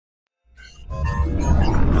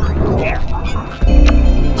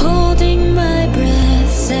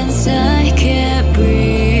since I can't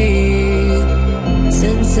breathe,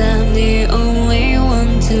 since I'm the only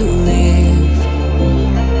one to live.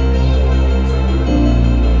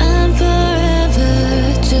 I'm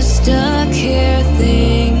forever just stuck here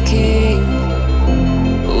thinking,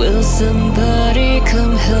 will somebody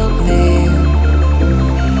come help me?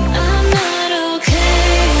 I'm not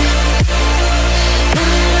okay,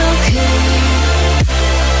 not okay.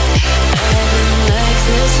 I've been like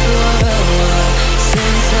this for a while,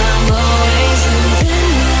 since I'm always in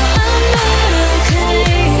denial. I'm not okay,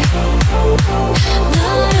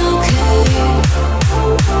 not okay.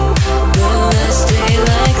 Will I stay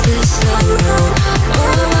like this alone,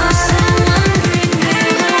 or will someone bring me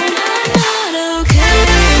home? I'm not okay.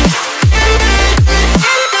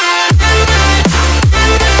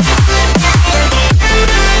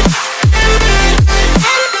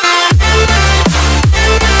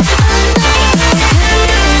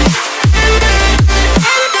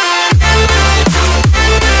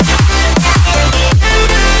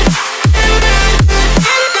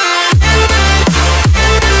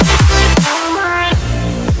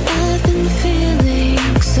 I've been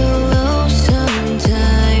feeling so low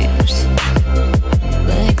sometimes,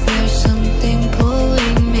 like there's something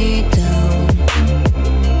pulling me down.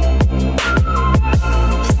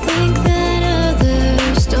 I think that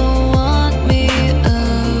others don't want me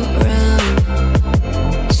around,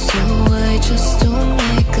 so I just don't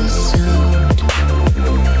make a sound.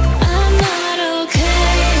 I'm not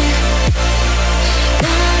okay,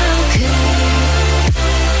 not okay.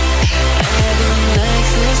 I've been like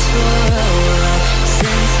this for a while,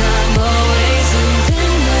 since I'm always in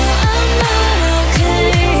denial. I'm not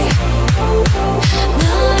okay,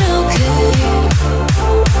 not okay.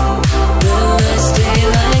 Will I stay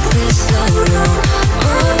like this alone,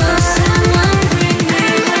 or will someone bring me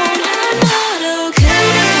home? I'm not okay.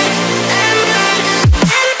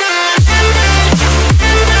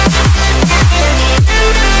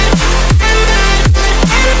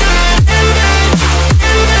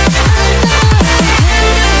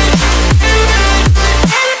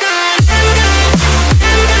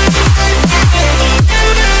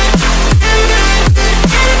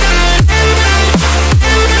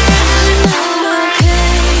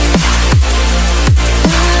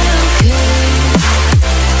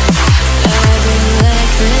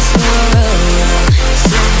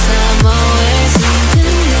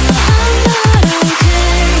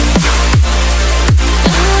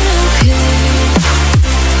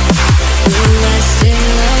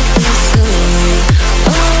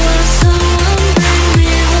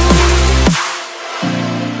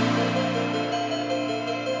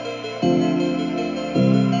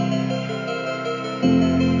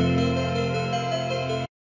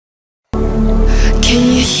 Can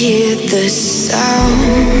you hear the sound?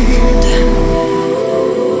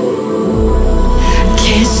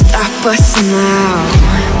 Can't stop us now.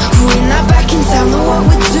 We're not back in town, know what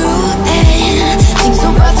we're doing. Things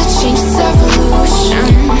are about to change, it's evolution.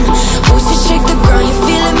 Voices shake the ground, you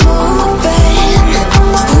feel it moving.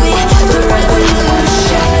 We're the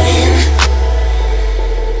revolution.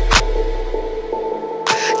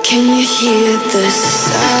 Can you hear the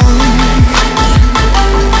sound?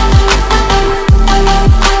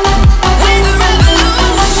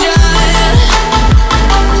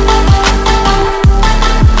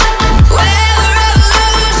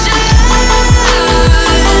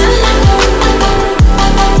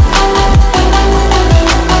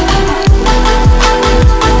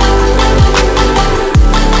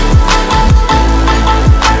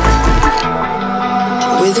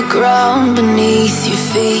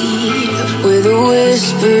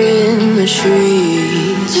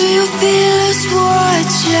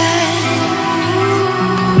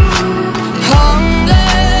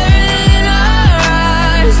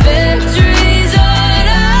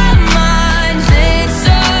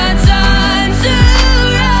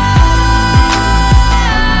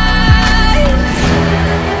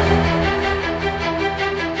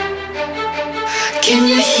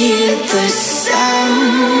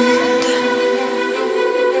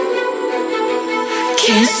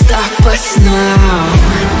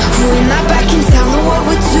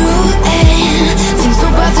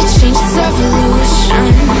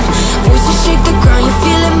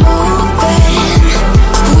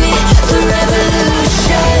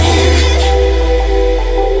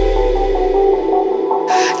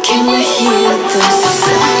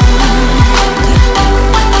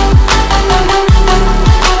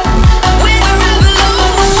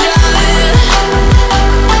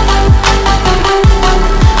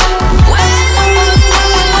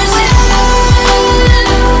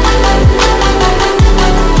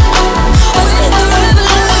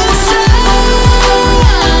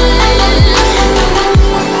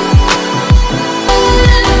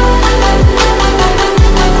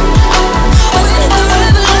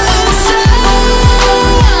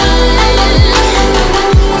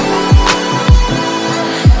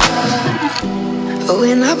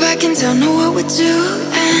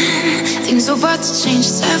 doing. Things are about to change,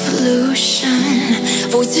 it's evolution.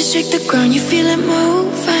 Voices shake the ground, you feel it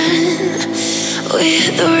moving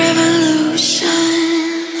with the revolution.